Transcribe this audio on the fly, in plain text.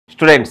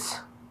Students,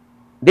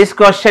 this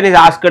question is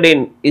asked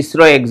in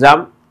ISRO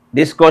exam.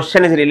 This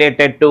question is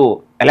related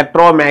to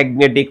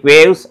electromagnetic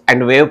waves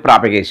and wave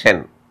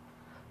propagation.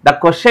 The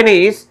question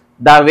is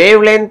the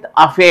wavelength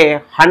of a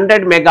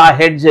 100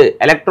 megahertz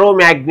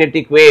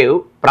electromagnetic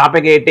wave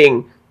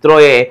propagating through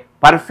a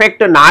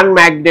perfect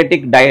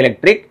non-magnetic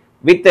dielectric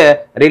with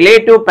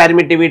relative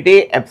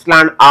permittivity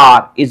epsilon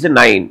r is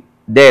 9.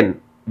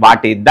 Then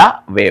what is the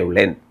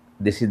wavelength?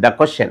 This is the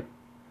question.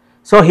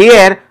 So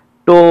here,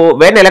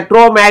 when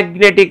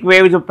electromagnetic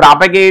wave is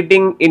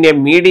propagating in a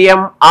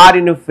medium or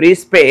in a free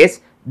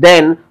space,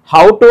 then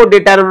how to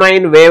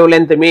determine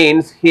wavelength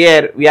means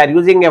here we are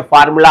using a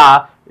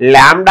formula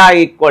lambda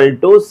equal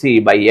to c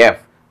by f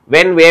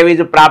when wave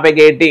is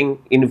propagating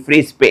in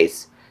free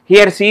space.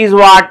 Here c is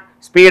what?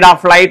 Speed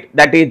of light,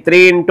 that is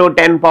 3 into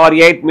 10 power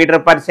 8 meter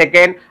per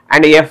second,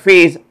 and f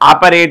is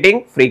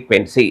operating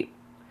frequency.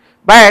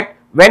 But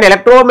when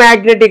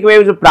electromagnetic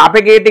wave is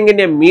propagating in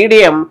a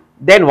medium,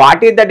 then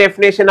what is the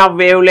definition of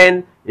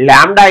wavelength?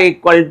 Lambda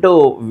equal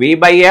to v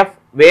by f,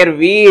 where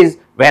v is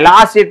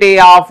velocity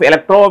of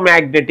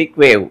electromagnetic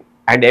wave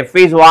and f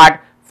is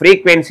what?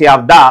 Frequency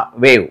of the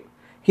wave.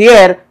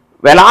 Here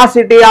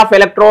velocity of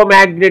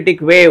electromagnetic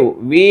wave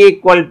v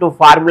equal to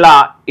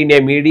formula in a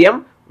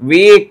medium,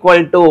 v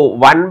equal to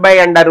 1 by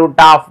under root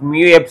of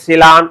mu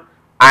epsilon,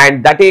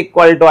 and that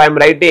equal to I am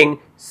writing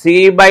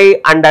c by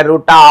under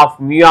root of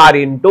mu r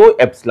into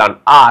epsilon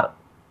r,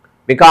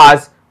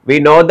 because we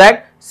know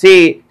that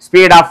c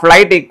speed of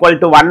light equal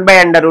to 1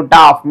 by under root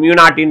of mu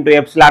naught into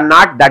epsilon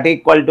naught, that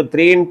equal to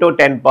 3 into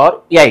 10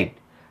 power 8.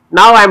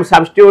 Now I am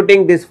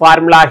substituting this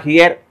formula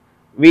here,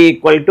 v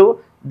equal to,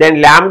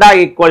 then lambda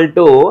equal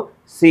to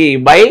c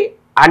by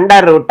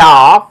under root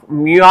of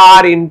mu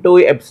r into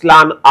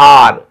epsilon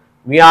r,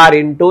 mu r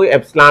into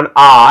epsilon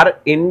r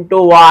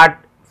into what?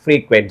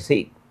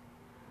 Frequency.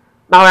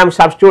 Now I am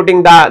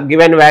substituting the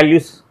given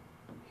values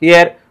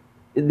here.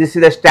 This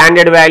is the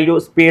standard value,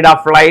 speed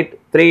of light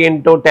 3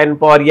 into 10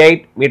 power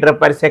 8 meter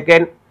per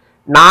second.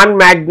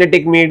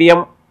 Non-magnetic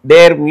medium,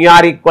 there mu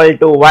r equal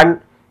to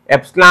 1,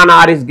 epsilon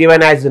r is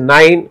given as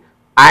 9,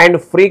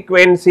 and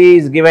frequency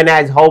is given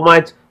as how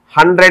much?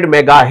 100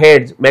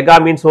 megahertz. Mega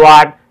means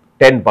what?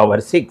 10 power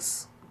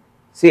 6.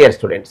 See here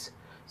students.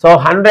 So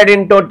 100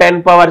 into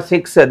 10 power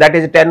 6, that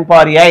is 10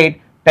 power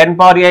 8, 10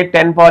 power 8,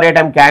 10 power 8 I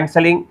am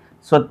cancelling.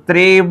 So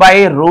 3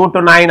 by root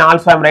 9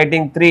 also I am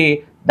writing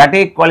 3, that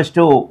equals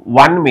to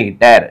 1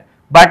 meter.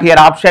 But here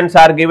options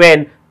are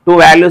given, two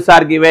values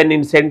are given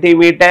in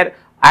centimeter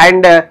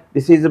and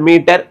this is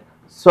meter.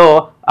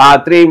 So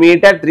 3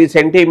 meter, 3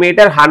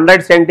 centimeter,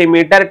 100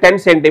 centimeter, 10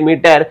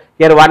 centimeter.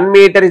 Here 1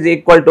 meter is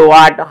equal to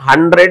what?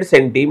 100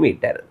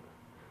 centimeter.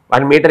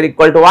 1 meter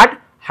equal to what?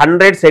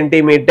 100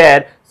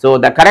 centimeter. So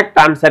the correct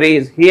answer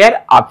is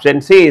here,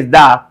 option C is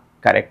the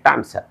correct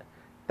answer.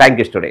 Thank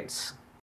you students.